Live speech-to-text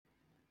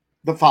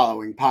The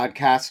following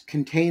podcast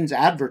contains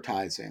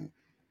advertising.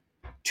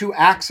 To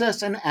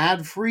access an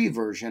ad-free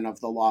version of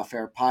the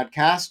Lawfare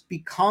podcast,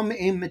 become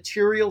a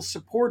material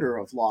supporter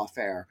of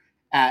Lawfare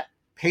at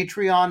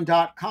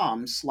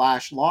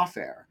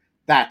patreon.com/lawfare.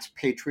 That's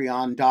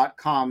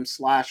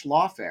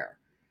patreon.com/lawfare.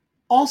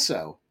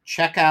 Also,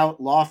 check out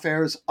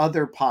Lawfare's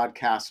other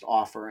podcast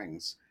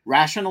offerings: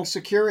 Rational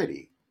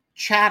Security,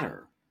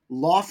 Chatter,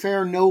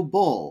 Lawfare No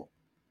Bull,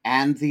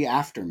 and The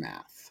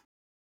Aftermath.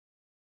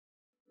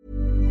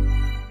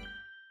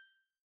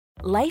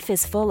 Life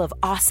is full of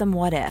awesome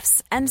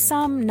what-ifs, and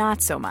some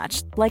not so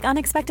much, like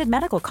unexpected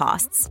medical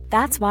costs.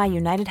 That's why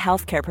United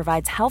Healthcare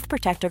provides Health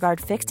Protector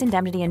Guard fixed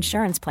indemnity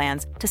insurance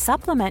plans to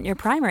supplement your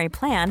primary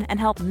plan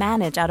and help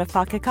manage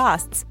out-of-pocket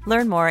costs.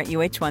 Learn more at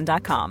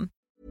uh1.com.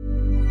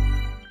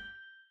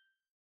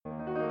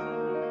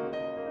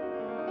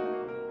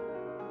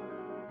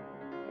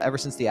 Ever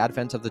since the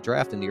advent of the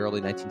draft in the early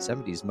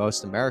 1970s,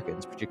 most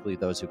Americans, particularly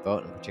those who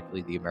vote, and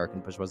particularly the American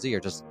bourgeoisie, are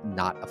just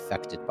not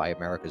affected by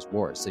America's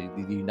wars. So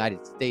the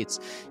United States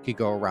could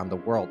go around the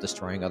world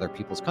destroying other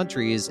people's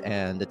countries,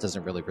 and it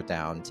doesn't really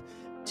redound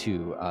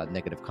to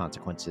negative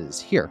consequences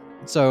here.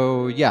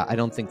 So, yeah, I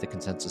don't think the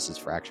consensus is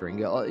fracturing.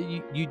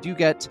 You do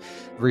get,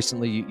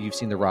 recently, you've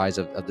seen the rise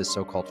of this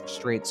so-called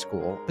Restraint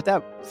school, but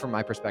that, from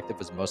my perspective,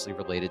 was mostly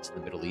related to the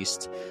Middle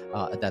East,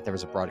 that there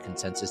was a broad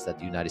consensus that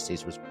the United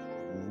States was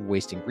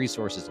wasting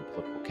resources and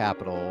political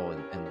capital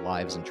and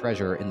lives and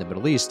treasure in the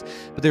Middle East.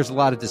 But there's a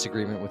lot of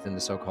disagreement within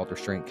the so-called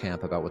restraint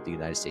camp about what the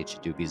United States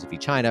should do vis-a-vis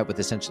China, with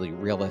essentially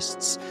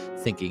realists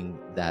thinking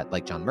that,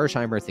 like John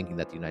Mersheimer, thinking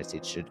that the United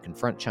States should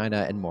confront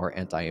China, and more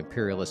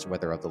anti-imperialists,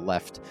 whether of the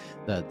left,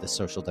 the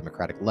social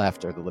democratic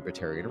left, or the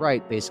libertarian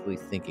right, basically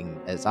thinking,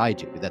 as I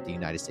do, that the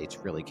United States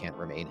really can't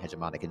remain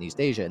hegemonic in East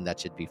Asia, and that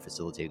should be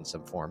facilitating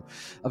some form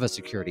of a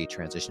security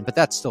transition. But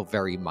that's still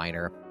very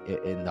minor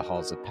in the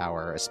halls of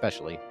power,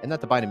 especially, and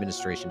that the Biden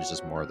administration is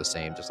just more of the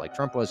same, just like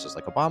Trump was, just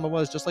like Obama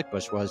was, just like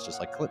Bush was, just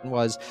like Clinton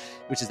was,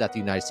 which is that the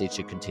United States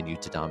should continue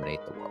to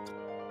dominate the world.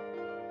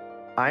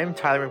 I'm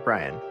Tyler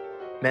McBrien,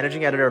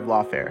 managing editor of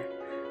Lawfare,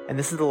 and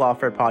this is the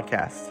Lawfare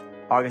podcast,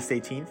 August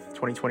 18th,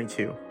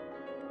 2022.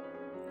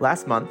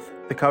 Last month,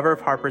 the cover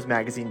of Harper's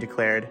Magazine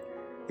declared,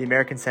 "The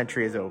American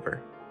century is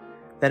over."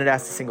 Then it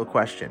asked a single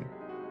question: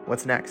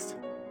 what's next?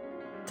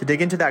 To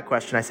dig into that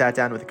question, I sat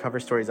down with the cover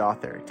story's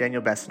author,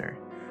 Daniel Bessner,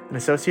 an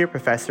associate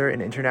professor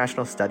in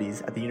international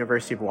studies at the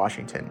University of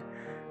Washington,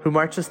 who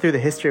marched us through the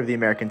history of the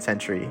American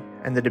century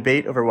and the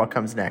debate over what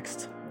comes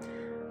next.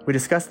 We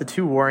discussed the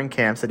two warring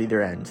camps at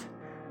either end,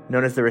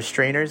 known as the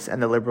Restrainers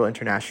and the Liberal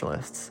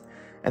Internationalists,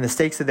 and the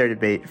stakes of their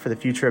debate for the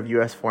future of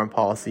U.S. foreign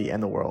policy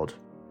and the world.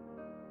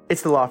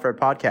 It's the Lawfare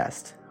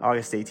podcast,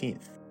 August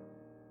 18th.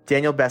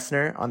 Daniel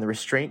Bessner on the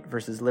Restraint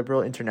versus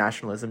Liberal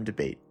Internationalism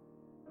debate.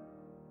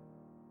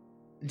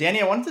 Danny,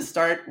 I wanted to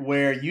start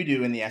where you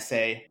do in the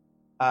essay,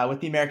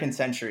 with the American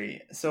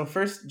century. So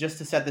first, just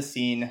to set the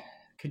scene,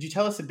 could you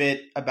tell us a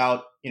bit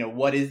about,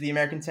 what is the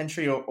American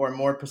century, or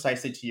more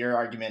precisely to your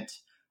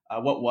argument,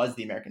 what was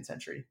the American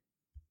century?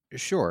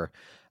 Sure.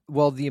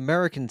 Well, the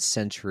American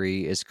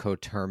century is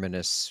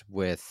coterminous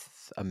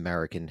with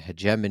American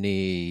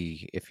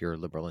hegemony. If you're a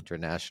liberal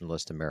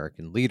internationalist,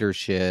 American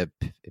leadership.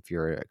 If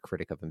you're a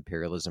critic of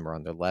imperialism or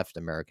on the left,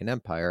 American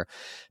empire.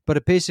 But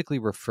it basically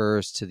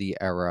refers to the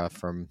era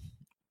from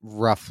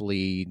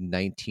roughly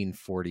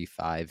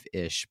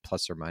 1945-ish,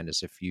 plus or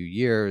minus a few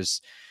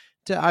years,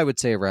 to, I would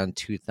say, around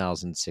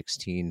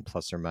 2016,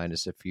 plus or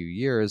minus a few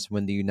years,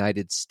 when the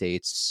United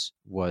States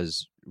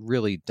was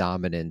really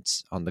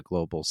dominant on the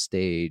global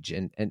stage,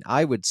 and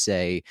I would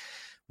say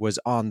was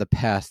on the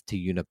path to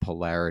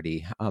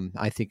unipolarity.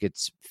 I think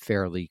it's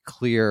fairly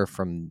clear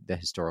from the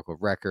historical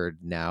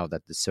record now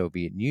that the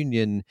Soviet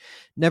Union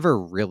never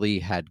really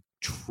had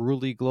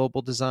truly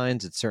global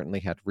designs. It certainly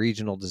had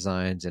regional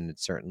designs, and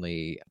it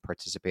certainly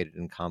participated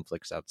in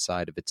conflicts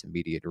outside of its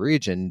immediate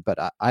region. But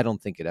I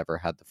don't think it ever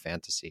had the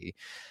fantasy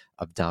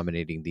of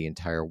dominating the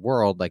entire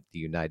world like the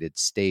United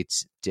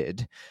States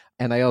did.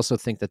 And I also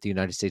think that the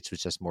United States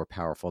was just more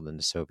powerful than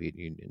the Soviet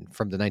Union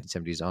from the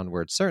 1970s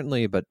onward,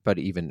 certainly, but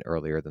even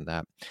earlier than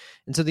that.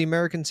 And so the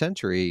American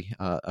century,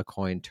 a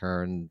coin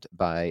turned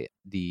by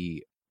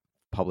the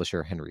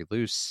publisher Henry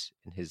Luce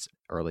in his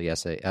early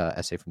essay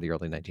from the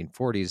early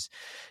 1940s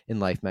in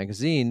Life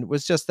magazine,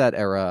 was just that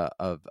era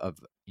of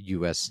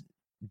U.S.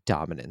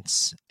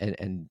 dominance,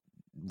 and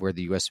where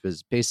the U.S.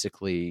 was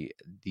basically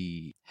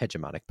the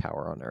hegemonic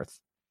power on Earth.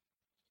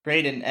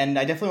 Great, and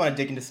I definitely want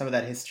to dig into some of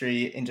that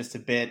history in just a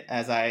bit,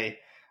 as I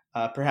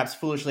perhaps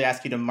foolishly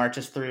ask you to march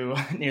us through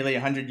nearly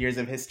 100 years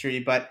of history.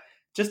 But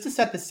just to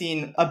set the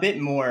scene a bit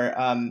more,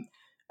 I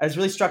was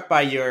really struck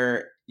by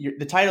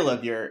the title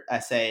of your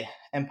essay,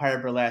 Empire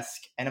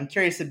Burlesque, and I'm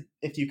curious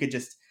if you could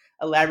just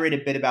elaborate a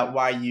bit about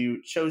why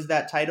you chose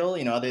that title,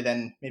 other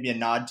than maybe a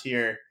nod to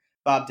your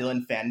Bob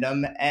Dylan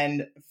fandom,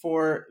 and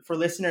for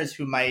listeners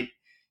who might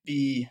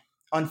be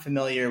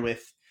unfamiliar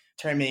with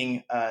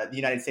terming the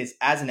United States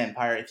as an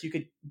empire, if you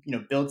could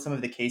build some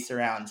of the case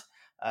around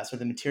sort of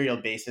the material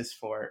basis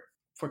for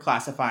for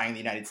classifying the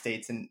United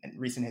States in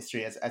recent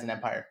history as an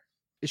empire?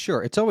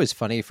 Sure. It's always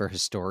funny for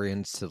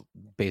historians to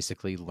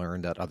basically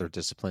learn that other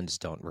disciplines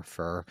don't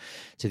refer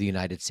to the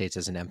United States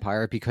as an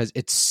empire because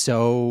it's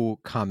so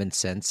common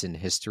sense in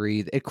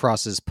history. It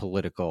crosses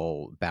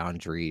political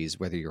boundaries,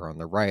 whether you're on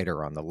the right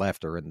or on the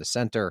left or in the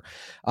center.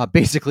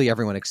 Basically,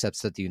 everyone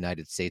accepts that the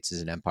United States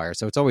is an empire.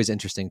 So it's always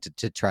interesting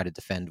to try to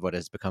defend what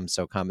has become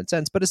so common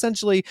sense. But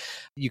essentially,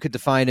 you could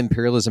define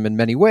imperialism in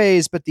many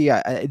ways, but the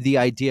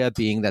idea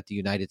being that the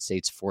United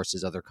States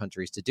forces other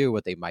countries to do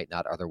what they might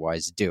not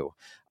otherwise do.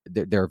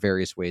 There are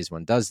various ways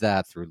one does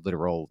that through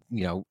literal,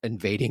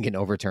 invading and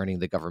overturning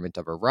the government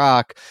of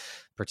Iraq,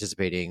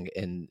 participating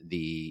in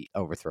the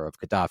overthrow of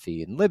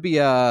Gaddafi in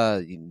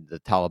Libya, the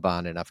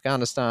Taliban in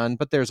Afghanistan.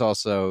 But there's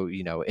also,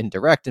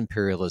 indirect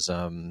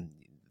imperialism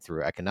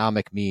through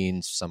economic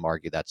means. Some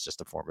argue that's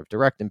just a form of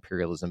direct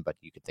imperialism, but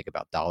you could think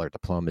about dollar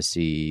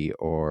diplomacy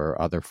or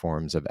other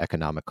forms of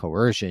economic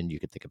coercion. You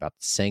could think about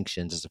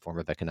sanctions as a form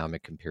of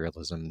economic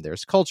imperialism.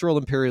 There's cultural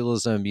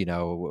imperialism,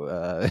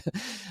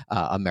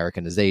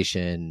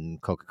 Americanization,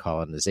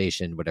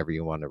 Coca-Colanization, whatever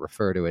you want to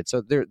refer to it.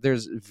 So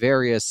there's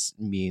various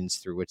means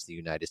through which the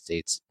United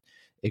States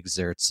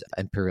exerts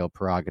imperial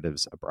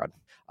prerogatives abroad.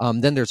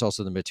 Then there's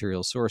also the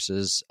material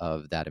sources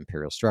of that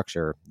imperial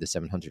structure, the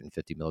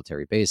 750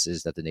 military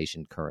bases that the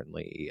nation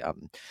currently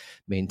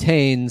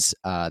maintains.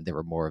 There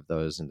were more of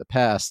those in the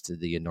past,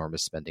 the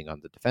enormous spending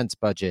on the defense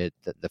budget,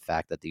 the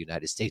fact that the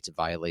United States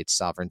violates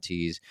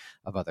sovereignties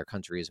of other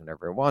countries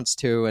whenever it wants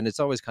to. And it's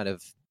always kind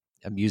of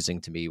amusing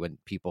to me when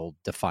people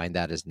define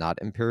that as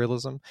not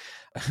imperialism.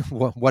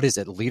 What is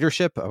it?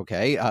 Leadership?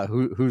 Okay.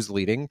 Who's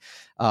leading?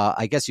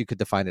 I guess you could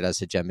define it as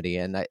hegemony.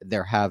 And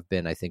there have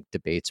been, I think,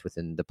 debates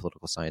within the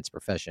political science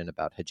profession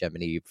about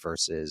hegemony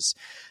versus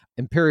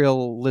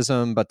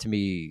imperialism. But to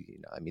me,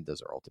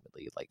 those are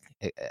ultimately like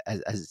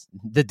as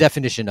the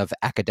definition of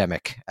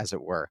academic, as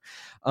it were.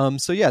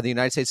 So yeah, the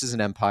United States is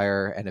an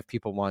empire. And if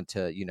people want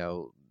to,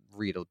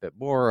 read a bit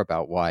more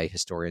about why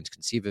historians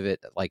conceive of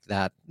it like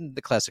that,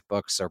 the classic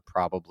books are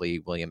probably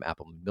William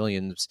Appleman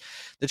Williams'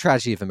 The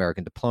Tragedy of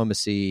American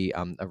Diplomacy,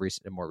 a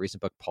more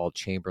recent book, Paul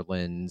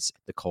Chamberlain's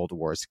The Cold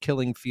War's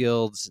Killing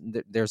Fields.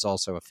 There's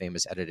also a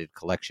famous edited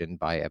collection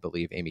by, I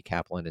believe, Amy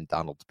Kaplan and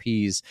Donald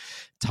Pease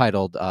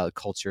titled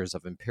Cultures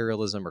of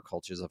Imperialism or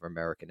Cultures of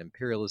American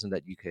Imperialism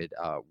that you could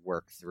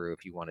work through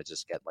if you want to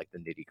just get like the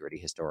nitty-gritty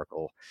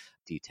historical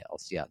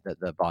details. Yeah,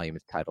 the volume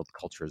is titled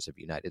Cultures of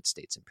United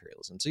States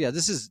Imperialism. So yeah,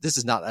 this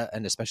is not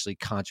an especially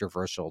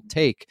controversial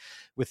take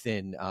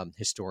within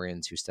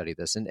historians who study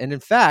this. And in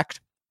fact,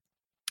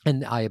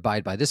 and I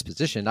abide by this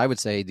position, I would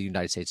say the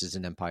United States is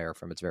an empire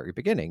from its very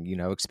beginning.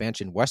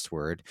 Expansion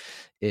westward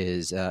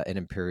is an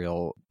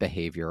imperial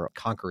behavior,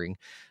 conquering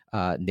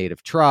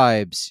native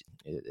tribes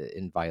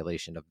in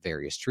violation of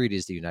various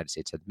treaties the United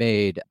States had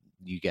made.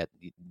 You get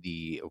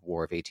the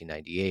War of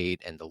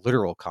 1898 and the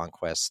literal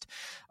conquest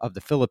of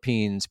the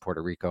Philippines,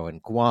 Puerto Rico,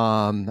 and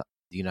Guam.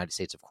 The United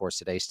States, of course,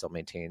 today still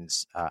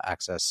maintains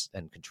access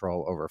and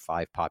control over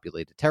 5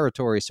 populated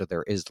territories. So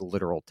there is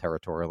literal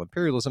territorial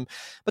imperialism.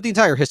 But the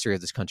entire history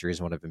of this country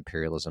is one of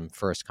imperialism,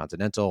 first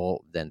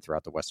continental, then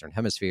throughout the Western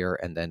Hemisphere,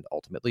 and then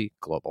ultimately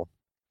global.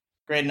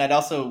 Great. And I'd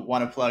also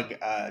want to plug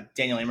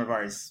Daniel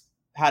Immerwahr's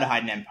How to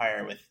Hide an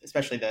Empire, with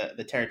especially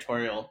the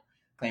territorial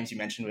claims you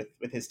mentioned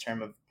with his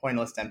term of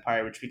pointillist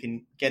empire, which we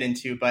can get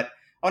into. But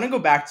I want to go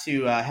back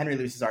to Henry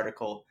Luce's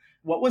article.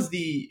 What was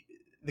the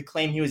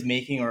claim he was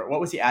making, or what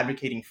was he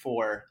advocating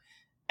for?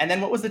 And then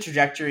what was the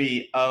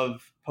trajectory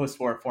of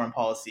post-war foreign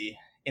policy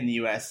in the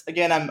U.S.?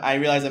 Again, I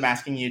realize I'm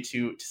asking you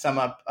to sum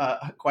up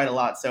quite a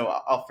lot, so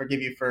I'll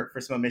forgive you for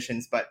some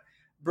omissions, but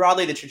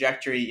broadly the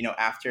trajectory,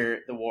 after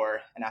the war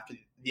and after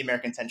the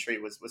American century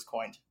was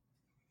coined.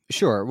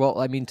 Sure. Well,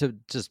 to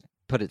just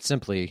put it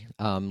simply,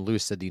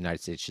 Luce said the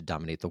United States should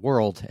dominate the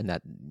world, and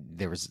that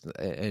there was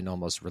an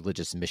almost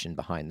religious mission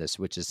behind this,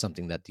 which is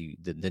something that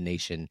the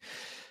nation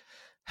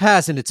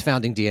has in its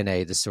founding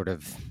DNA, this sort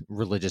of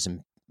religious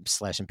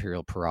 /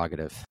 imperial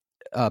prerogative.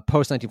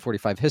 Post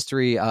 1945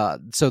 history.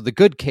 So the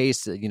good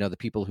case, the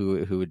people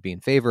who would be in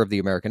favor of the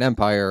American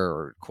empire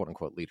or quote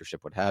unquote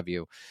leadership, what have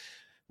you,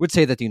 would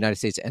say that the United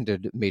States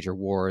ended major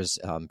wars,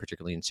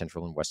 particularly in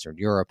Central and Western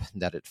Europe,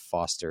 that it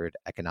fostered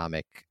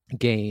economic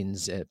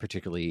gains,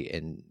 particularly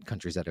in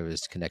countries that it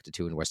was connected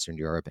to in Western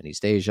Europe and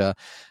East Asia,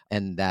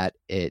 and that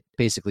it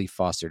basically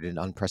fostered an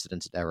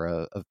unprecedented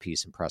era of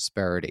peace and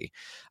prosperity.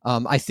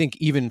 I think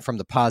even from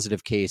the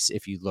positive case,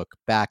 if you look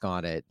back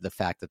on it, the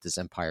fact that this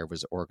empire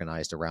was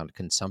organized around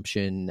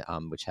consumption,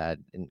 which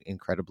had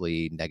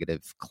incredibly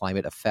negative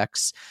climate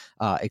effects,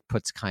 it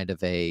puts kind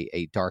of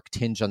a dark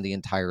tinge on the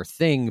entire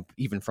thing,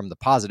 even from the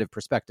positive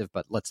perspective.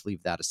 But let's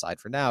leave that aside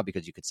for now,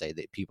 because you could say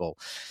that people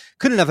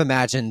couldn't have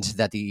imagined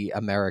that the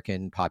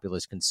American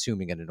populace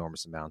consuming an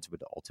enormous amount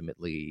would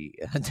ultimately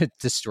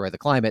destroy the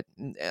climate.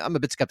 I'm a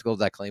bit skeptical of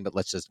that claim, but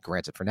let's just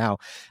grant it for now.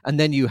 And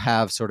then you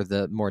have sort of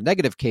the more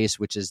negative case,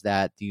 which is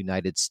that the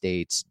United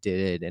States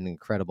did an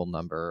incredible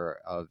number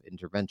of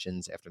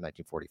interventions after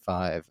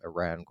 1945,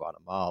 Iran,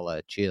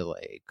 Guatemala,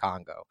 Chile,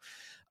 Congo.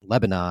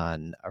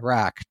 Lebanon,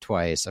 Iraq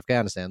twice,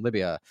 Afghanistan,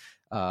 Libya,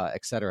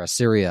 etc.,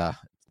 Syria.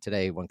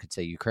 Today, one could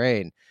say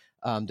Ukraine,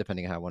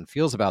 depending on how one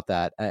feels about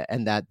that,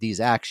 and that these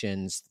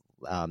actions,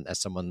 as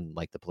someone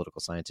like the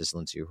political scientist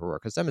Lindsay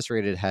O'Rourke has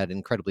demonstrated, had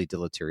incredibly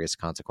deleterious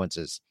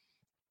consequences.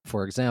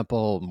 For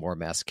example, more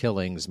mass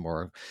killings,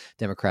 more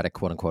democratic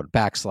quote unquote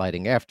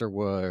backsliding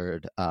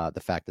afterward,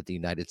 the fact that the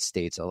United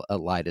States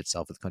allied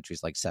itself with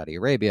countries like Saudi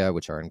Arabia,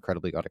 which are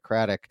incredibly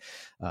autocratic,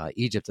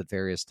 Egypt at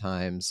various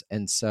times.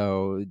 And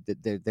so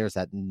there's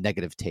that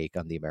negative take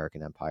on the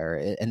American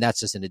empire. And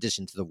that's just in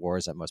addition to the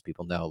wars that most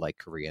people know, like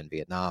Korea and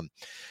Vietnam.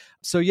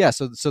 So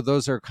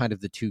those are kind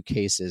of the two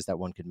cases that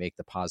one could make,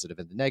 the positive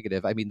and the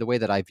negative. I mean, the way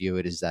that I view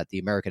it is that the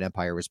American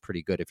empire was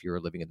pretty good if you were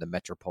living in the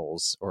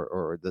metropoles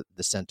or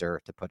the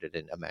center, to put it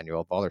in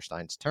Emanuel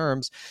Wallerstein's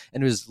terms,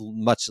 and it was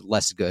much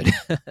less good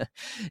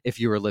if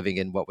you were living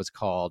in what was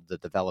called the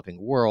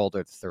developing world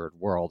or the third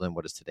world, and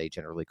what is today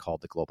generally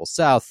called the global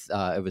south.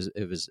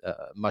 It was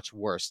much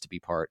worse to be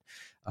part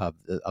of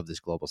this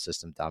global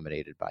system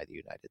dominated by the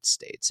United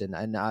States.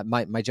 And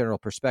my general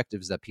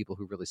perspective is that people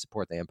who really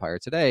support the empire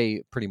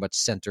today pretty much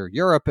center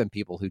Europe, and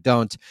people who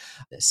don't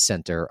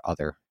center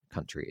other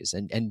countries.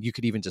 And you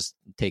could even just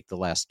take the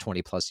last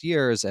 20 plus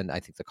years, and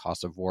I think the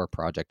Cost of War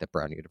project at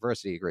Brown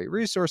University, a great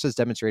resource, has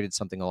demonstrated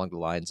something along the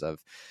lines of,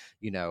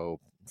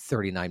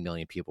 39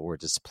 million people were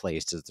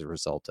displaced as a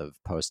result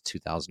of post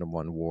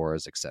 2001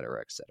 wars, et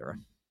cetera, et cetera.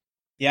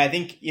 Yeah, I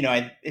think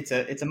it's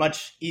a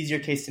much easier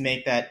case to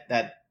make that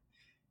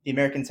the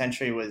American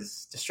century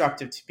was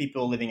destructive to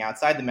people living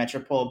outside the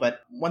metropole.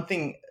 But one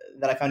thing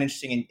that I found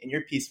interesting in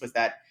your piece was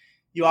that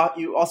you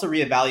also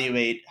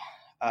reevaluate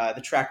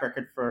the track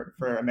record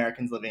for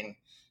Americans living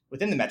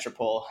within the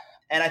metropole.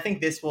 And I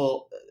think the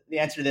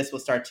answer to this will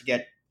start to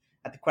get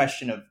at the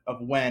question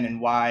of when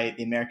and why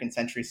the American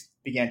century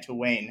began to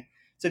wane.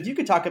 So if you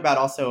could talk about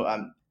also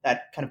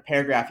that kind of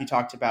paragraph you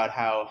talked about,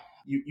 how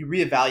you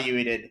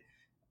reevaluated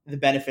the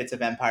benefits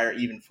of empire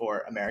even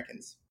for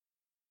Americans.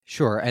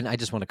 Sure. And I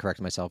just want to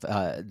correct myself.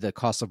 The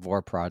Cost of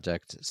War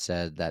project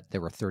said that there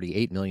were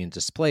 38 million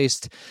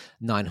displaced,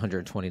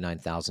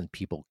 929,000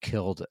 people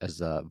killed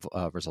as a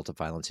result of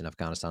violence in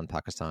Afghanistan,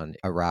 Pakistan,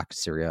 Iraq,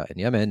 Syria, and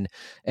Yemen.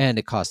 And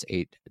it cost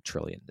 $8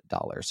 trillion.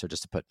 So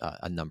just to put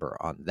a number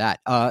on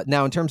that.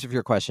 Now, in terms of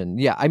your question,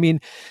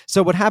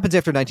 so what happens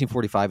after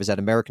 1945 is that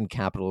American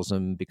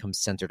capitalism becomes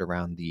centered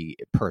around the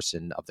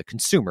person of the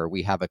consumer.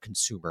 We have a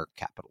consumer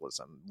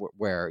capitalism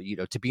where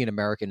to be an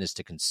American is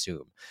to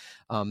consume.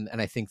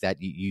 And I think that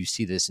you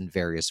see this in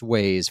various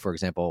ways. For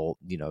example,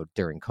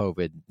 during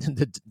COVID,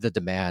 the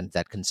demand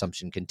that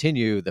consumption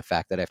continue, the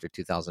fact that after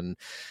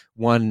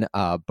 2001,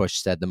 Bush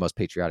said the most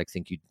patriotic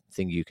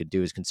thing you could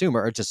do as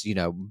consumer, or just,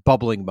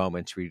 bubbling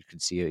moments where you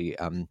could see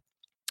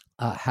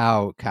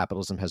how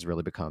capitalism has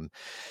really become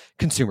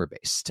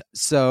consumer-based.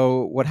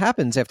 So what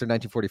happens after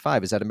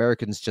 1945 is that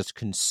Americans just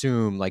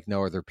consume like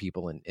no other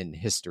people in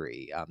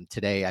history.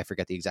 Today, I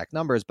forget the exact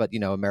numbers, but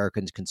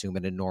Americans consume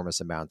an enormous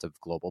amount of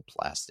global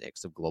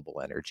plastics, of global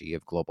energy,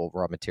 of global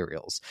raw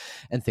materials,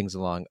 and things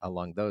along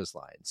those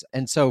lines.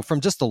 And so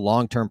from just a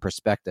long-term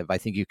perspective, I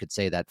think you could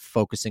say that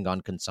focusing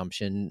on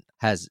consumption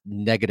has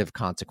negative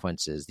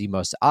consequences. The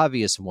most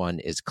obvious one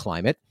is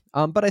climate.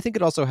 But I think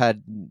it also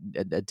had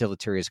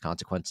deleterious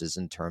consequences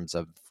in terms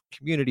of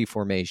community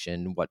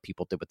formation, what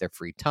people did with their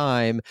free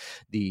time,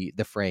 the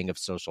fraying of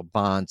social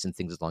bonds, and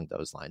things along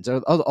those lines.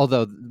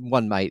 Although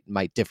one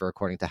might differ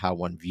according to how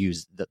one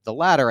views the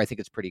latter, I think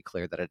it's pretty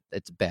clear that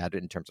it's bad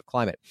in terms of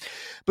climate.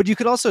 But you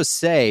could also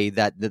say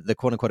that the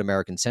quote unquote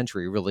American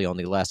century really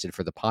only lasted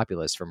for the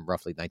populace from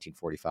roughly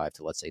 1945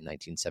 to, let's say,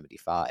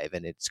 1975,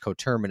 and it's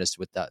coterminous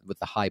with the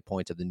high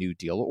point of the New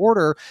Deal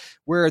order,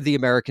 where the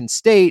American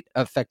state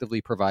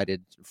effectively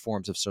provided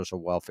forms of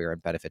social welfare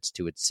and benefits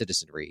to its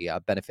citizenry,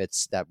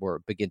 benefits that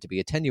begin to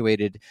be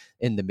attenuated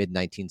in the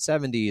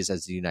mid-1970s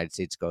as the United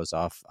States goes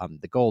off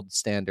the gold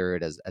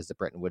standard, as the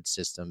Bretton Woods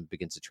system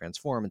begins to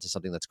transform into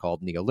something that's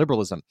called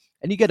neoliberalism.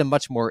 And you get a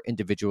much more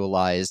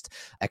individualized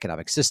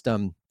economic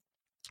system.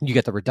 You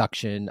get the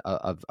reduction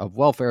of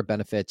welfare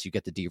benefits. You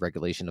get the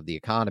deregulation of the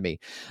economy.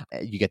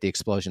 You get the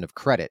explosion of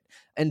credit.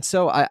 And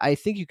so I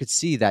think you could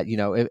see that,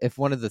 if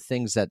one of the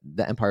things that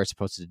the empire is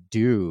supposed to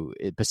do,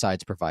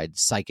 besides provide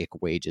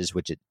psychic wages,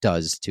 which it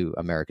does to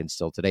Americans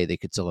still today, they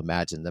could still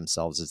imagine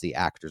themselves as the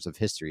actors of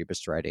history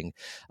bestriding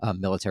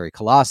military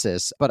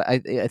colossus. But I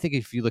think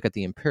if you look at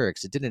the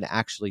empirics, it didn't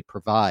actually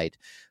provide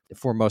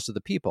for most of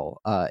the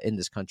people in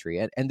this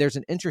country. And there's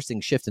an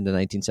interesting shift in the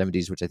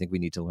 1970s, which I think we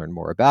need to learn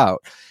more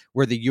about,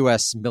 where the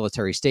U.S.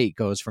 military state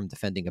goes from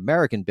defending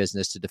American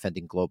business to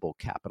defending global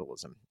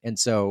capitalism. And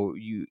so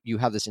you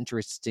have this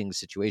interesting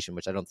situation,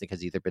 which I don't think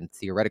has either been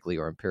theoretically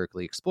or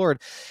empirically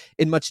explored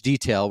in much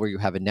detail, where you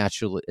have a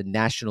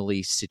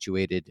nationally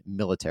situated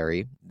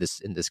military,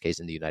 in this case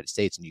in the United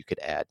States, and you could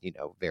add,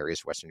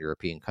 various Western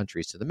European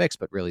countries to the mix,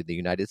 but really the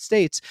United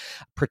States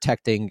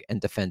protecting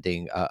and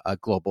defending a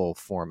global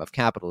form of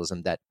capitalism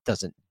that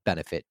doesn't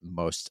benefit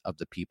most of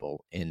the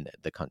people in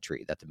the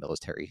country that the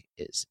military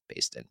is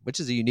based in, which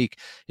is a unique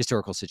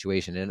historical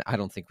situation, and I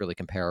don't think really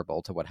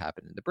comparable to what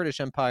happened in the British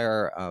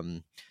Empire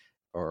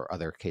or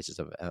other cases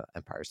of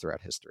empires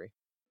throughout history.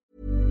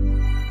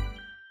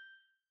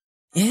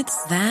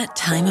 It's that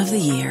time of the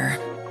year.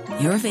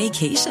 Your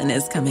vacation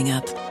is coming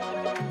up.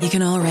 You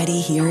can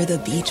already hear the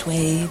beach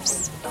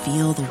waves,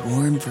 feel the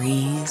warm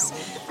breeze,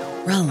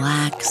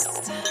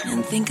 relax,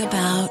 and think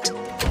about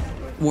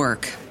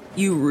work.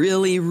 You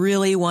really,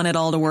 really want it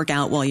all to work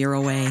out while you're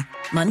away.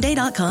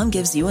 Monday.com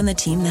gives you and the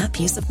team that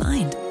peace of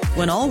mind.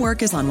 When all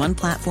work is on one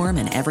platform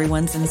and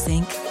everyone's in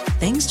sync,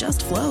 things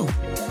just flow.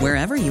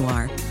 Wherever you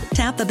are,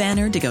 tap the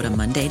banner to go to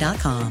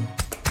Monday.com.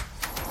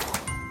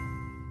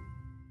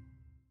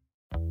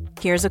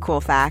 Here's a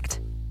cool fact.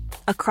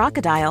 A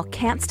crocodile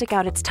can't stick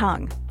out its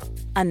tongue.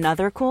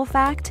 Another cool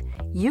fact,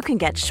 you can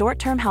get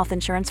short-term health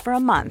insurance for a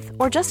month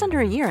or just under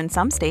a year in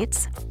some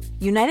states.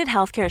 United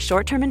Healthcare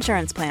short-term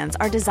insurance plans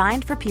are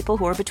designed for people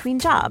who are between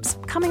jobs,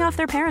 coming off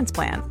their parents'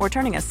 plan, or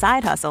turning a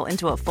side hustle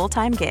into a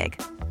full-time gig.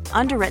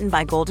 Underwritten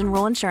by Golden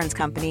Rule Insurance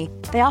Company,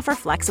 they offer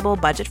flexible,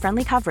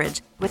 budget-friendly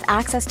coverage with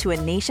access to a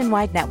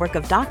nationwide network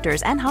of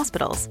doctors and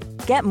hospitals.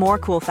 Get more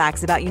cool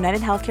facts about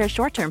United Healthcare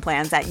short-term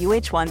plans at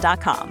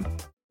uh1.com.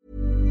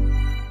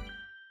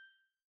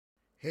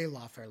 Hey,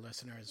 Lawfare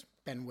listeners,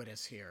 Ben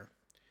Wittes here.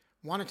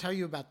 Want to tell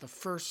you about the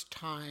first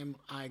time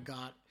I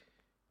got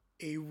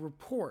a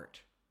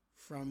report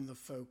from the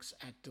folks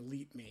at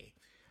Delete Me.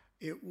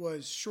 It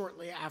was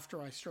shortly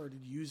after I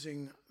started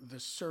using the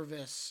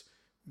service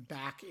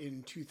back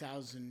in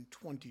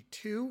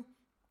 2022,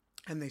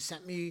 and they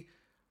sent me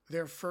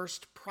their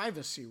first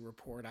privacy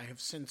report. I have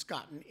since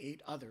gotten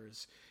 8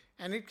 others,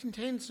 and it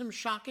contained some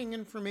shocking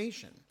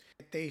information.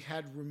 They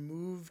had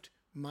removed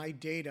my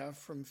data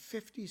from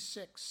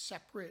 56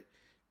 separate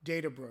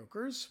data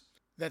brokers,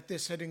 that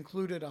this had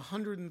included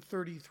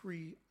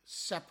 133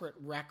 separate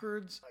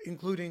records,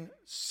 including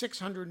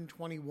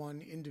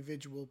 621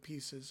 individual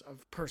pieces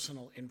of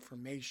personal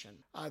information.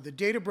 The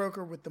data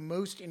broker with the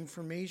most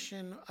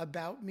information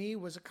about me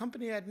was a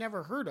company I'd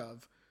never heard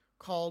of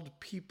called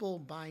People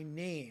by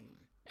Name.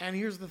 And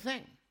here's the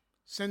thing.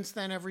 Since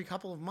then, every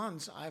couple of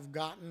months, I've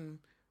gotten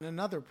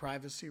another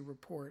privacy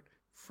report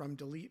from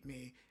Delete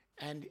Me,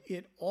 and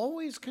it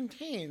always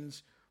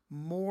contains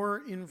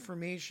more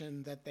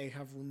information that they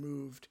have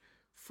removed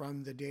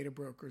from the data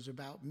brokers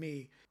about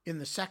me. In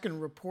the second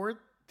report,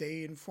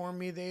 they informed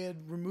me they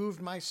had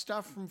removed my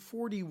stuff from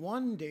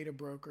 41 data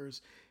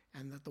brokers,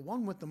 and that the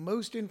one with the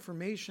most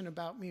information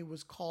about me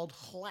was called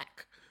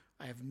HLEC.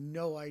 I have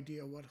no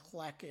idea what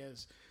HLEC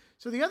is.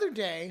 So the other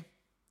day,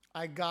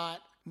 I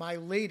got my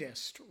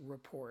latest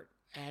report,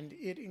 and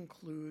it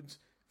includes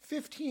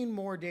 15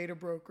 more data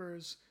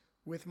brokers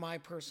with my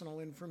personal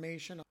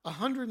information,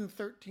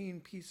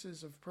 113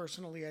 pieces of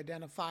personally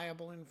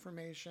identifiable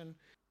information.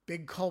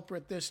 Big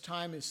culprit this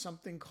time is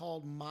something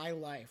called My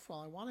Life.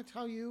 Well, I want to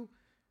tell you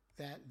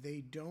that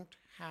they don't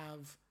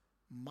have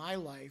My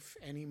Life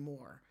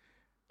anymore.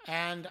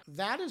 And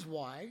that is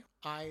why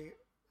I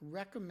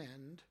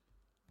recommend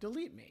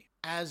Delete Me.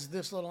 As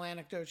this little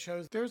anecdote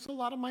shows, there's a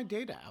lot of my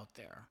data out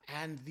there,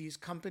 and these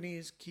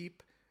companies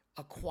keep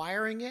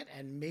acquiring it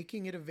and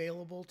making it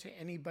available to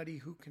anybody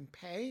who can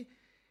pay.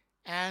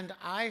 And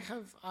I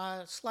have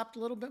slept a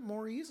little bit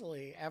more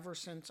easily ever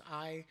since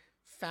I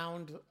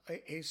found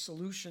a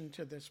solution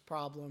to this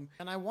problem.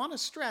 And I want to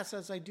stress,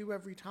 as I do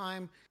every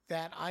time,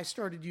 that I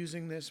started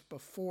using this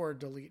before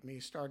Delete Me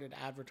started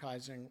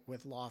advertising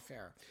with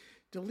Lawfare.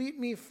 Delete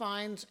Me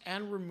finds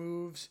and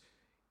removes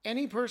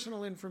any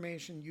personal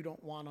information you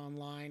don't want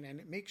online, and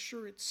it makes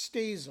sure it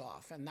stays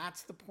off. And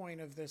that's the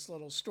point of this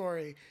little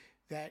story,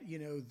 that, you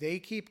know, they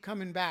keep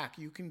coming back.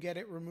 You can get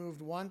it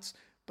removed once,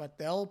 but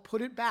they'll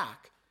put it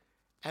back,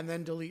 and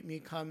then Delete Me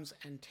comes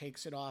and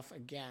takes it off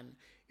again.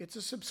 It's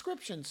a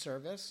subscription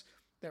service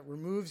that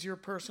removes your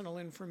personal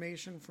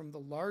information from the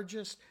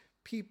largest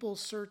people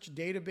search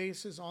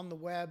databases on the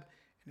web,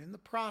 and in the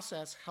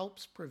process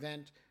helps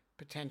prevent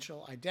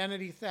potential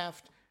identity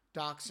theft,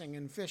 doxing,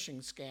 and phishing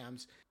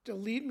scams.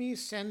 Delete Me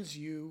sends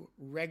you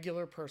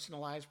regular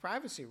personalized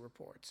privacy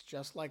reports,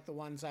 just like the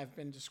ones I've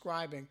been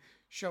describing,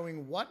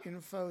 showing what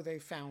info they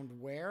found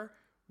where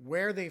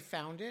they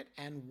found it,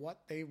 and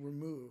what they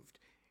removed.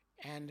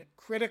 And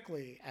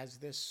critically, as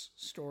this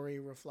story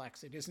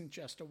reflects, it isn't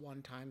just a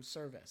one-time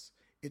service.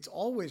 It's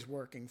always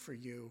working for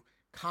you,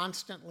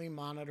 constantly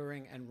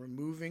monitoring and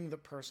removing the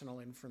personal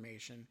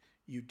information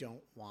you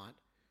don't want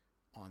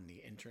on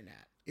the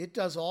internet. It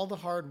does all the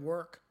hard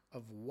work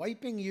of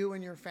wiping you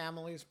and your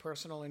family's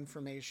personal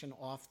information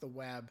off the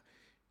web.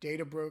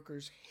 Data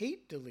brokers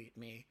hate Delete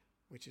Me,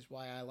 which is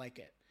why I like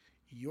it.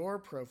 Your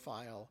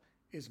profile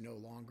is no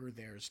longer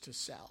theirs to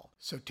sell.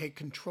 So take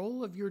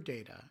control of your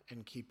data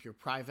and keep your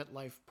private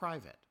life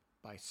private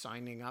by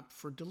signing up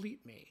for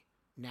Delete Me,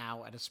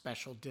 now at a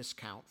special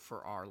discount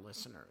for our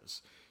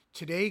listeners.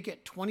 Today,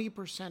 get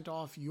 20%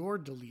 off your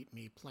Delete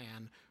Me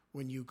plan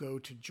when you go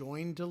to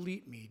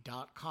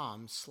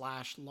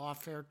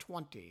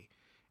joindeleteme.com/lawfare20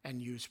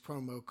 and use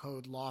promo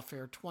code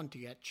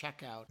lawfare20 at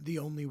checkout. The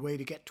only way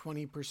to get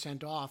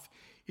 20% off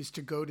is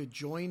to go to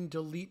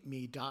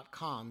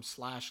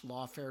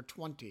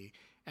joindeleteme.com/lawfare20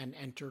 and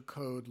enter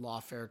code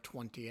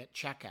lawfare20 at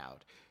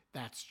checkout.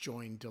 That's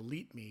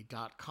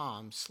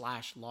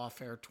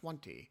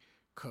joindeleteme.com/lawfare20,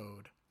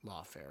 code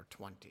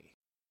lawfare20.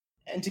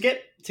 And to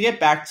get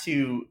back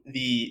to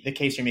the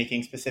case you're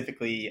making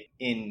specifically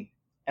in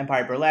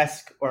Empire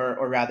Burlesque,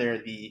 or rather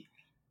the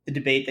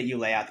debate that you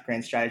lay out, the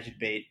grand strategy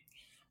debate,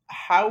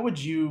 how would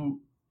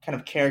you kind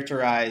of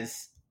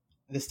characterize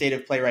the state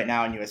of play right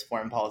now in U.S.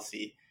 foreign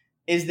policy?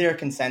 Is there a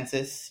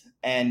consensus?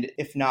 And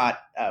if not,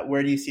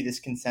 where do you see this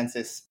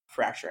consensus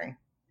fracturing?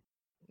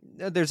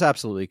 There's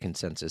absolutely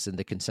consensus, and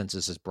the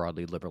consensus is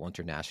broadly liberal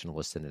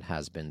internationalist, and it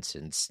has been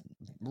since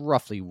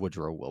roughly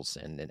Woodrow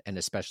Wilson, and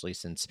especially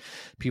since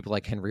people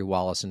like Henry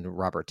Wallace and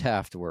Robert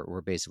Taft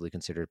were basically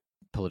considered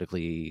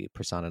politically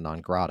persona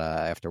non grata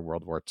after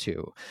World War II.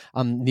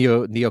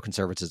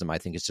 Neoconservatism, I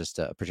think, is just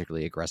a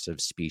particularly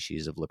aggressive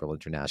species of liberal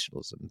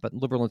internationalism, but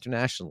liberal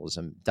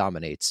internationalism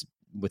dominates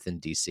within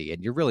D.C.,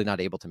 and you're really not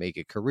able to make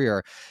a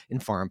career in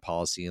foreign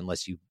policy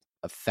unless you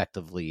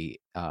effectively,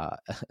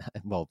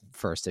 well,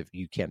 first, if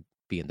you can't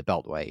be in the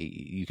Beltway,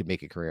 you could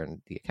make a career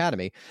in the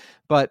academy.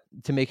 But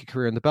to make a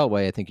career in the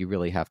Beltway, I think you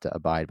really have to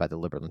abide by the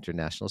liberal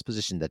internationalist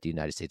position that the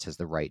United States has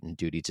the right and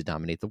duty to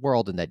dominate the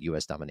world, and that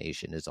U.S.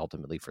 domination is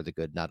ultimately for the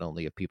good not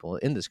only of people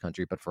in this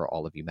country, but for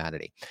all of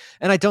humanity.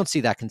 And I don't see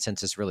that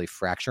consensus really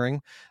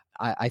fracturing.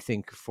 I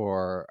think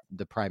for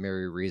the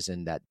primary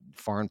reason that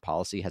foreign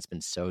policy has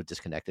been so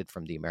disconnected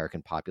from the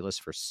American populace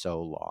for so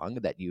long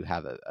that you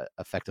have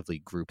effectively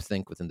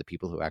groupthink within the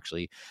people who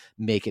actually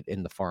make it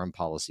in the foreign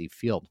policy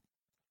field.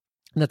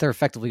 And that they're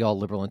effectively all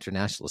liberal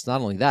internationalists.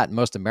 Not only that,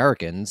 most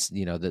Americans,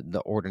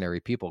 the ordinary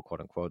people, quote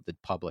unquote, the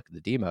public,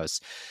 the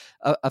demos,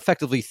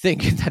 effectively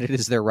think that it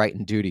is their right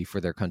and duty for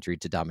their country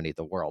to dominate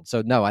the world.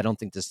 So no, I don't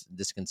think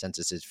this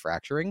consensus is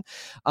fracturing.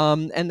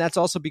 And that's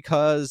also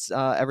because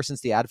ever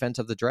since the advent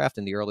of the draft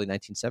in the early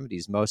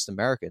 1970s, most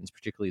Americans,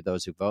 particularly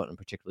those who vote and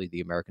particularly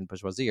the American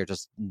bourgeoisie, are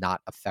just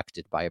not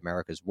affected by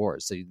America's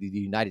wars. So the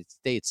United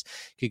States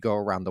could go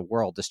around the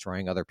world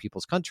destroying other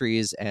people's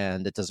countries,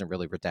 and it doesn't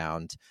really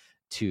redound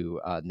to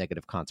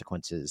negative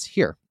consequences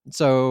here.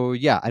 So,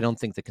 yeah, I don't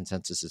think the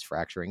consensus is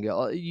fracturing.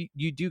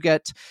 You do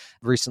get,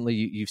 recently,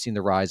 you've seen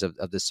the rise of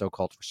this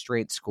so-called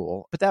restraint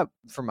school, but that,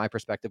 from my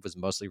perspective, was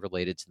mostly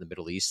related to the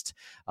Middle East,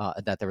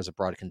 that there was a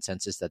broad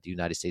consensus that the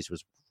United States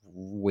was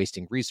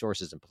wasting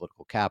resources and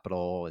political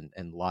capital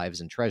and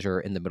lives and treasure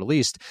in the Middle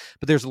East.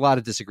 But there's a lot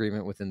of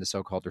disagreement within the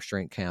so-called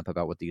restraint camp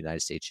about what the United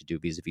States should do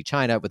vis-a-vis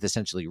China, with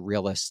essentially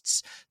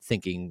realists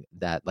thinking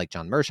that, like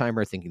John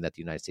Mersheimer, thinking that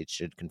the United States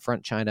should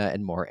confront China,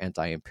 and more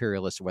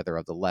anti-imperialists, whether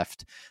of the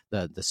left,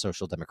 the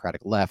social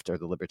democratic left, or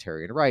the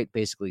libertarian right,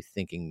 basically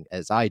thinking,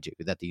 as I do,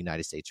 that the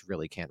United States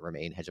really can't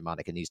remain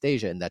hegemonic in East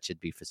Asia, and that should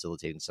be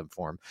facilitating some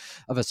form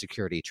of a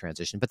security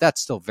transition. But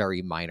that's still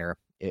very minor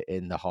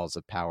in the halls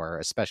of power,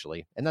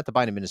 especially, and that the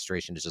Biden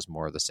administration is just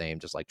more of the same,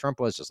 just like Trump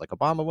was, just like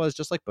Obama was,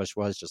 just like Bush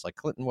was, just like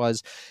Clinton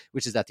was,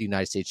 which is that the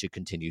United States should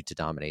continue to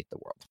dominate the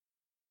world.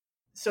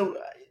 So,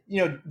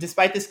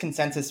 despite this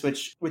consensus,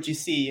 which you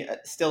see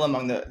still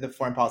among the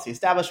foreign policy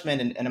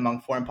establishment and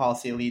among foreign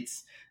policy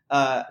elites,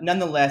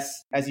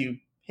 nonetheless, as you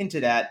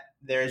hinted at,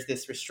 there's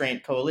this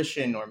restraint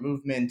coalition or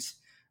movement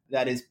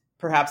that is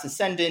perhaps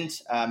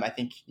ascendant. I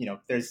think,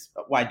 there's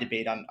a wide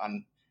debate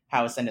on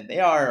how ascendant they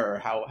are or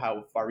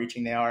how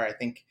far-reaching they are. I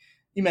think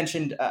you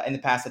mentioned in the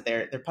past that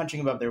they're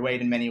punching above their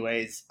weight in many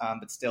ways,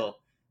 but still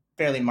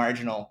fairly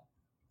marginal.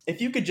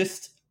 If you could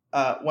just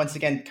once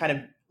again kind of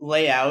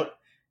lay out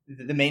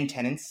the main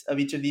tenets of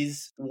each of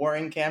these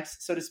warring camps,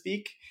 so to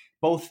speak,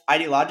 both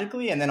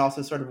ideologically and then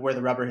also sort of where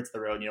the rubber hits the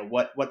road,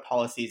 what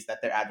policies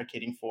that they're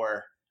advocating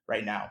for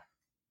right now.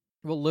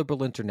 Well,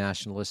 liberal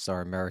internationalists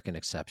are American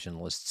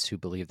exceptionalists who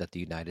believe that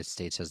the United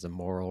States has the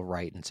moral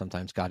right and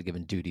sometimes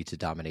God-given duty to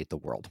dominate the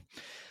world.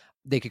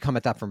 They could come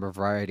at that from a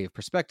variety of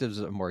perspectives,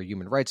 a more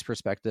human rights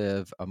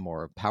perspective, a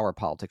more power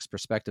politics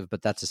perspective,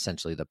 but that's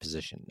essentially the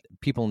position.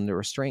 People in the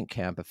restraint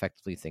camp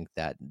effectively think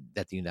that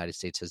the United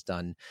States has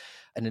done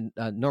an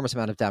enormous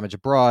amount of damage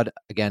abroad,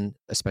 again,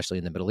 especially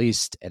in the Middle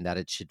East, and that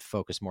it should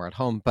focus more at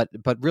home. But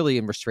really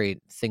in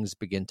restraint, things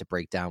begin to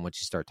break down once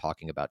you start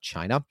talking about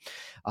China,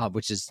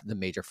 which is the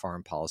major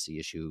foreign policy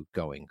issue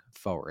going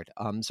forward.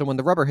 So when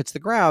the rubber hits the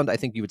ground, I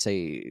think you would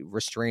say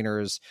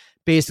restrainers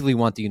basically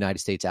want the United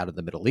States out of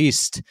the Middle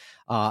East,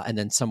 and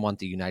then some want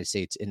the United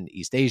States in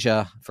East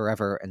Asia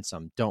forever, and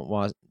some don't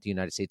want the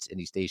United States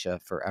in East Asia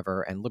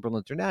forever. And liberal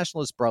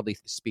internationalists, broadly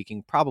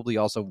speaking, probably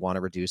also want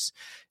to reduce,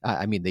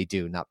 they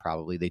do, not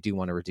probably, they do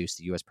want to reduce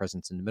the U.S.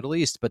 presence in the Middle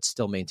East, but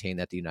still maintain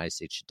that the United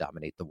States should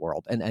dominate the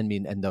world.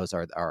 And those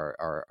are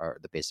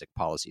the basic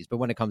policies. But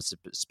when it comes to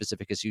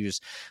specific issues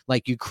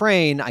like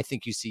Ukraine, I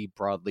think you see,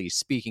 broadly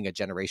speaking, a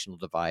generational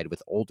divide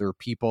with older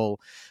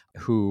people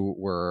who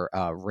were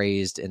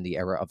raised in the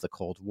era of the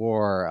Cold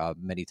War,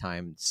 many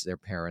times grandparents, their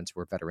parents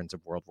were veterans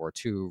of World War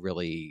II,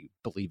 really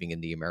believing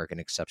in the American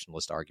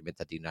exceptionalist argument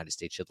that the United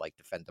States should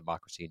defend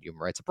democracy and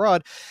human rights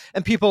abroad.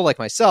 And people like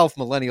myself,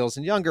 millennials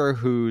and younger,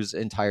 whose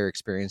entire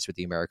experience with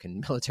the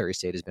American military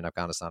state has been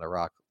Afghanistan,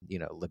 Iraq,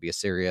 Libya,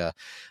 Syria,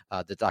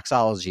 the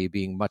doxology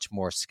being much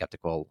more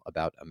skeptical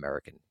about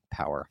American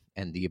power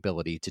and the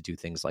ability to do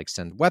things like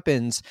send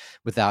weapons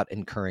without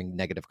incurring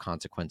negative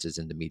consequences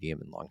in the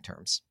medium and long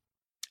terms.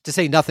 To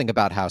say nothing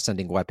about how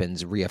sending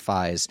weapons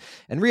reifies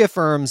and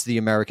reaffirms the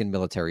American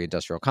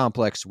military-industrial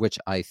complex, which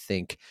I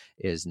think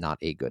is not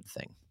a good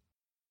thing.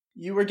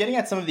 You were getting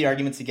at some of the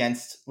arguments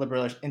against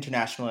liberal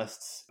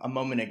internationalists a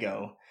moment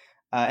ago,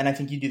 and I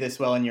think you do this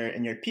well in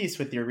your piece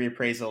with your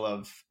reappraisal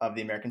of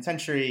the American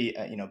century,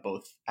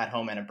 both at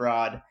home and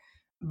abroad.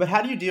 But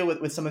how do you deal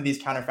with some of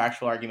these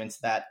counterfactual arguments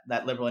that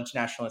liberal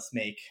internationalists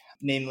make,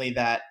 namely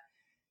that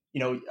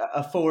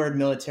a forward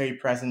military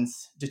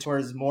presence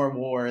deters more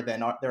war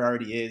than there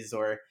already is,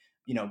 or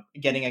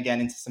getting again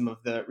into some of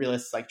the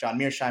realists like John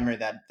Mearsheimer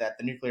that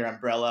the nuclear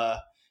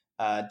umbrella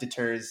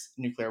deters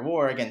nuclear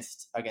war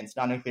against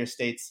non-nuclear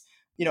states.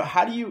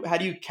 How do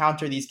you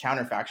counter these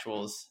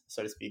counterfactuals,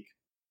 so to speak?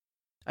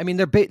 I mean,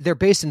 they're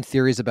based in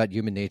theories about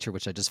human nature,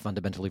 which I just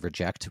fundamentally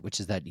reject, which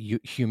is that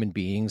human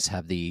beings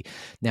have the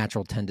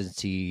natural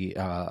tendency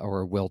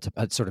or will to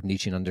a sort of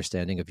Nietzschean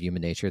understanding of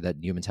human nature, that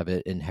humans have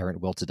an inherent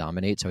will to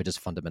dominate. So I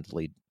just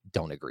fundamentally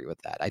don't agree with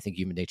that. I think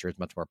human nature is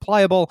much more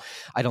pliable.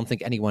 I don't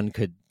think anyone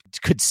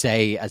could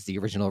say, as the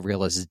original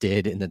realists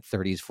did in the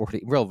 30s,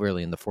 40s,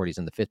 really in the 40s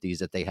and the 50s,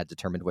 that they had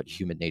determined what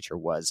human nature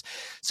was.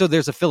 So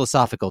there's a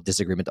philosophical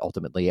disagreement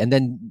ultimately. And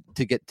then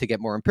to get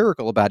more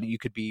empirical about it, you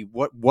could be,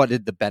 what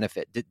did the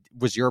benefit?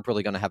 Was Europe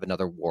really going to have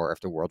another war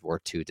after World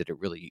War II? Did it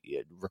really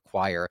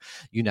require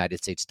United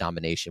States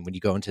domination? When you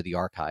go into the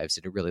archives,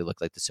 did it really look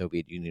like the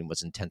Soviet Union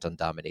was intent on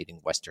dominating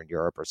Western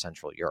Europe or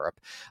Central Europe?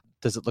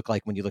 Does it look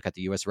like, when you look at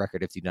the U.S.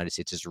 record, if the United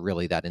States is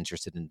really that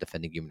interested in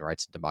defending human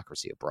rights and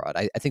democracy abroad?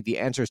 I think the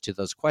answers to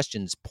those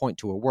questions point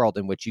to a world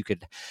in which you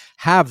could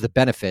have the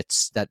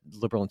benefits that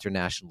liberal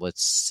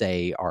internationalists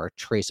say are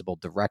traceable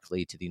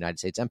directly to the United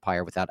States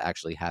empire without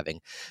actually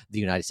having the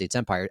United States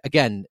empire.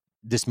 Again,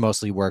 this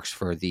mostly works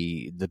for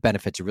the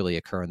benefit to really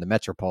occur in the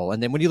metropole.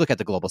 And then when you look at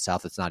the global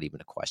south, it's not even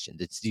a question.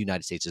 It's the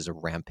United States is a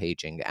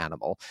rampaging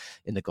animal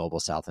in the global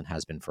south and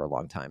has been for a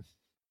long time.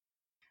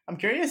 I'm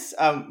curious,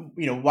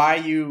 why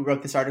you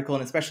wrote this article,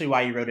 and especially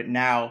why you wrote it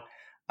now.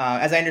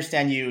 As I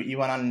understand, you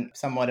went on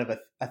somewhat of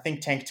a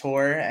think tank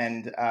tour,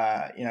 and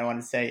I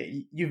wanted to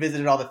say you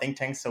visited all the think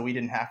tanks, so we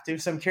didn't have to.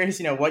 So I'm curious,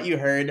 what you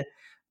heard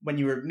when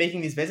you were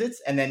making these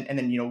visits, and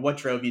then what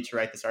drove you to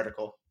write this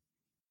article.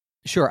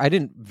 Sure, I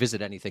didn't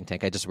visit any think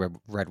tank. I just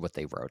read what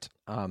they wrote.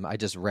 I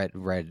just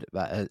read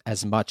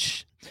as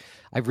much.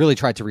 I really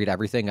tried to read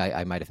everything.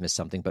 I might have missed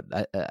something, but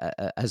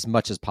as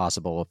much as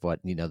possible of what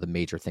the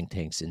major think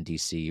tanks in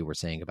DC were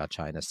saying about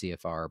China,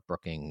 CFR,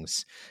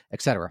 Brookings,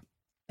 etc.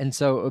 And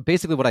so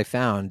basically what I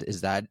found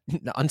is that,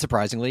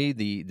 unsurprisingly,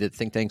 the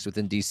think tanks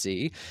within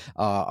D.C.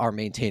 Are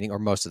maintaining, or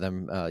most of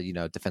them,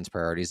 defense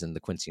priorities, and the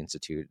Quincy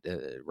Institute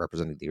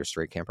representing the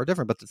Restraint camp are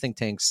different. But the think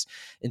tanks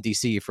in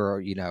D.C.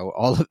 for,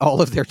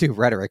 all of their new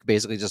rhetoric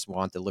basically just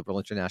want the liberal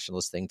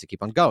internationalist thing to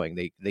keep on going.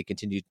 They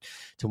continue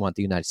to want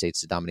the United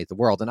States to dominate the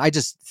world. And I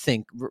just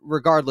think,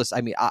 regardless, I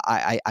mean,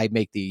 I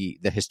make the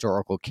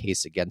historical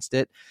case against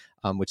it.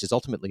 Which is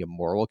ultimately a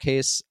moral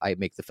case. I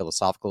make the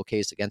philosophical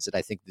case against it.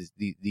 I think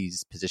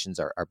these positions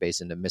are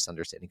based in a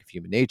misunderstanding of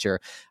human nature.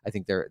 I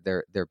think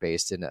they're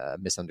based in a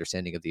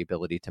misunderstanding of the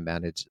ability to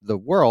manage the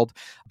world.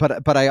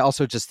 But I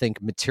also just think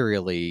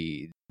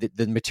materially,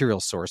 the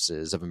material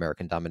sources of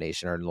American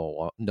domination are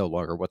no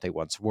longer what they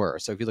once were.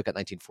 So if you look at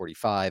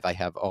 1945, I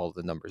have all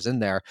the numbers in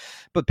there.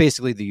 But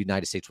basically, the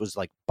United States was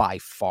by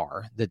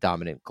far the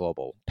dominant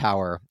global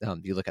power.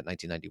 You look at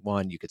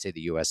 1991, you could say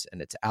the U.S.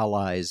 and its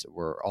allies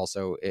were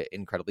also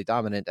incredibly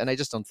dominant. And I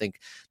just don't think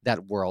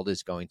that world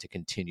is going to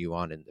continue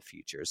on in the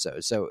future.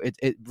 So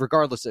it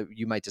regardless of,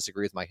 you might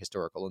disagree with my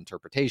historical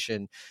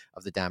interpretation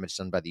of the damage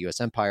done by the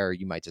U.S. empire.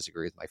 You might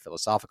disagree with my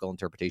philosophical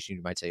interpretation.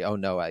 You might say, oh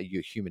no,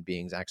 you human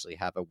beings actually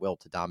have a will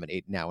to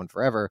dominate now and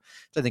forever,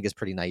 which I think is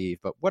pretty naive,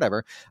 but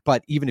whatever.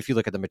 But even if you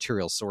look at the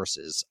material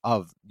sources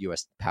of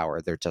U.S.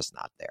 power, they're just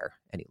not there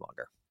any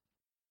longer.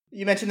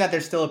 You mentioned that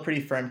there's still a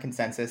pretty firm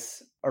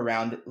consensus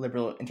around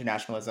liberal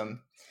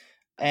internationalism.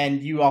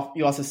 And you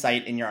also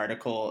cite in your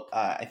article,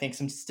 I think,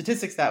 some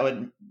statistics that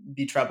would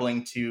be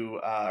troubling to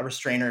a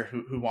restrainer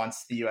who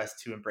wants the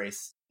U.S. to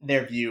embrace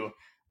their view.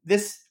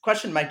 This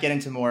question might get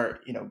into more,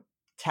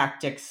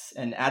 tactics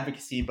and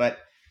advocacy, but,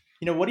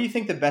 what do you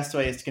think the best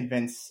way is to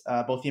convince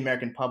both the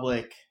American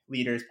public,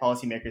 leaders,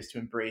 policymakers to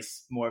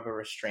embrace more of a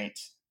restraint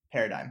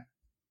paradigm?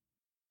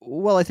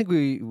 Well, I think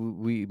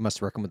we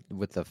must reckon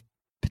with the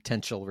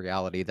potential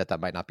reality that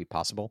might not be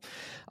possible.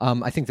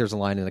 I think there's a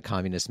line in the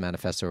Communist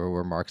Manifesto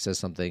where Marx says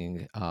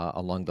something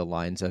along the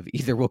lines of,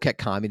 either we'll get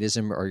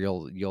communism or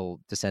you'll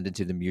descend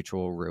into the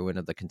mutual ruin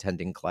of the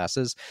contending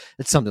classes.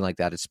 It's something like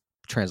that. It's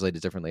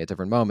translated differently at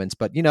different moments.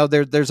 But,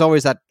 there's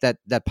always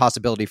that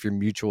possibility for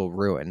mutual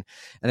ruin.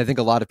 And I think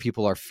a lot of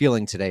people are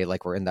feeling today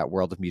like we're in that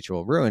world of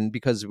mutual ruin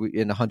because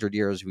in 100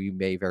 years, we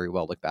may very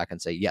well look back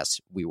and say, yes,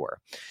 we were.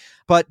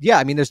 But yeah,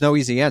 I mean, there's no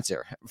easy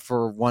answer.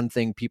 For one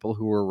thing, people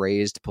who were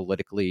raised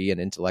politically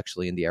and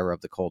intellectually in the era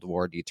of the Cold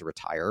War need to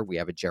retire. We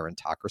have a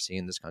gerontocracy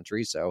in this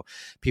country. So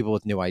people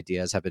with new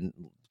ideas have been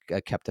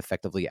kept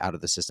effectively out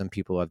of the system.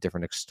 People who have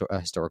different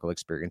historical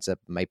experience that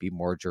might be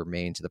more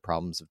germane to the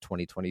problems of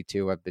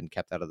 2022 have been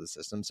kept out of the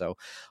system. So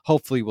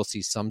hopefully we'll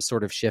see some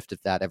sort of shift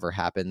if that ever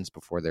happens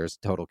before there's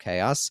total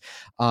chaos.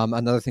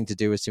 Another thing to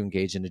do is to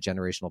engage in a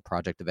generational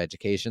project of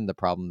education. The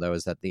problem, though,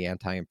 is that the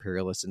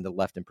anti-imperialists and the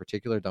left in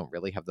particular don't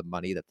really have the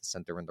money that the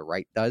center and the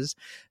right does.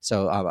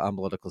 So I'm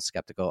a little bit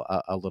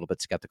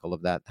skeptical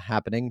of that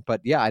happening.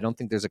 But yeah, I don't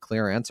think there's a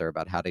clear answer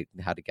about how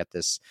to get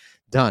this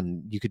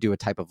done. You could do a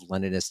type of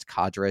Leninist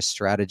cadre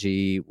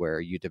strategy where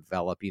you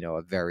develop,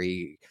 a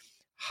very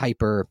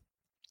hyper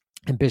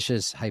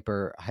ambitious,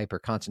 hyper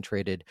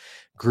concentrated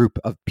group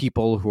of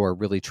people who are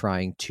really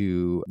trying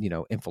to,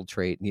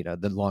 infiltrate,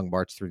 the long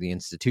march through the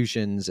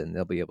institutions, and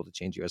they'll be able to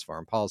change U.S.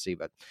 foreign policy.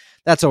 But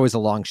that's always a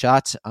long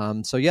shot.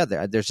 So yeah,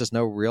 there's just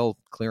no real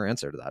clear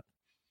answer to that.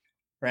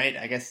 Right.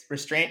 I guess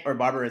restraint or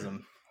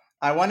barbarism.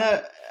 I want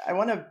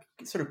to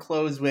sort of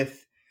close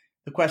with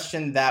the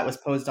question that was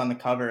posed on the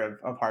cover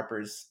of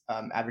Harper's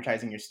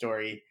advertising your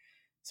story.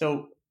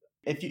 So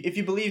if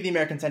you believe the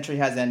American century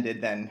has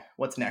ended, then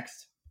what's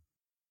next?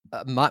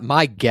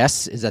 My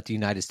guess is that the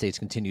United States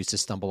continues to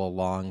stumble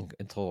along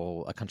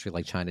until a country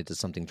like China does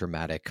something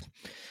dramatic,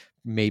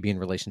 maybe in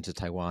relation to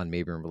Taiwan,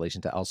 maybe in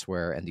relation to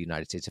elsewhere, and the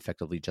United States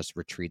effectively just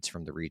retreats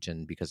from the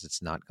region because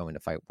it's not going to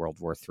fight World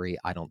War III,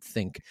 I don't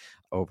think,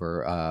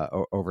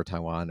 over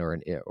Taiwan or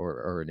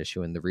an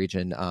issue in the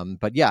region.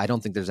 But yeah, I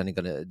don't think there's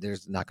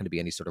not going to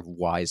be any sort of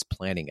wise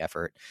planning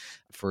effort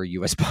for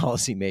U.S.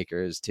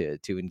 policymakers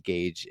to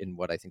engage in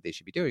what I think they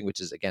should be doing,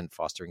 which is, again,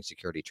 fostering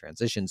security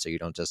transition, so you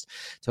don't just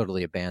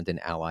totally abandon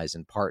allies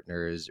and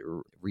partners,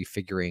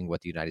 refiguring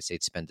what the United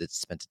States spent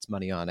its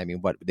money on. I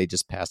mean, what they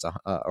just passed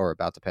or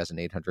about to pass an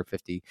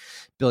 $850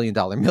 billion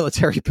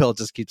military bill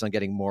just keeps on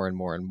getting more and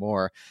more and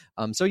more.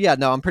 So yeah,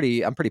 no, I'm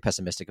pretty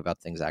pessimistic about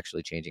things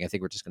actually changing. I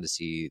think we're just going to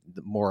see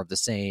more of the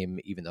same,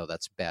 even though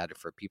that's bad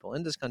for people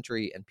in this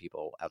country and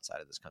people outside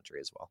of this country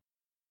as well.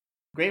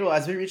 Great. Well,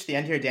 as we reach the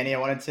end here, Danny, I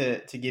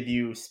wanted to give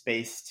you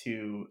space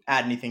to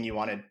add anything you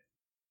wanted.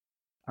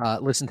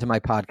 Listen to my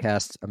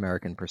podcast,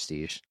 American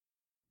Prestige.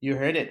 You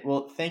heard it.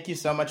 Well, thank you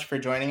so much for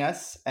joining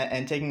us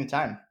and taking the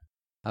time.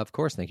 Of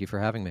course. Thank you for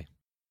having me.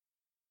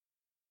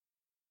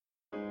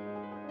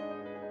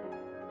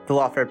 The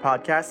Lawfare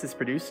podcast is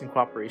produced in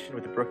cooperation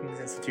with the Brookings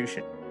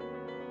Institution.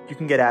 You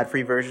can get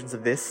ad-free versions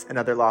of this and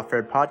other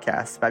Lawfare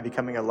podcasts by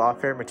becoming a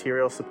Lawfare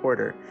material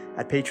supporter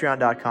at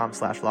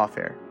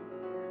patreon.com/lawfare.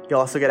 You'll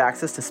also get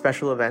access to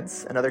special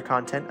events and other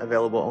content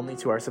available only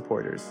to our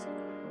supporters.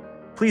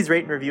 Please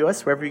rate and review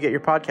us wherever you get your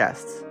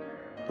podcasts.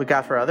 Look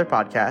out for other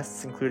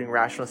podcasts, including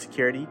Rational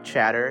Security,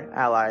 Chatter,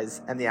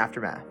 Allies, and The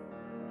Aftermath.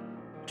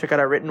 Check out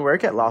our written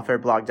work at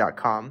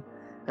lawfareblog.com,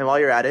 and while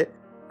you're at it,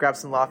 grab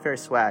some Lawfare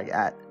swag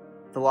at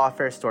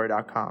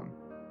thelawfarestore.com.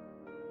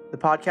 The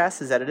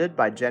podcast is edited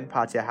by Jen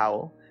Patya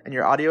Howell, and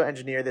your audio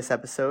engineer this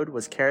episode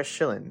was Karis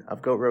Schillen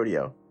of Goat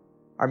Rodeo.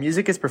 Our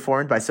music is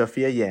performed by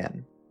Sophia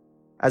Yan.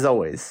 As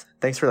always,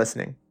 thanks for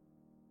listening.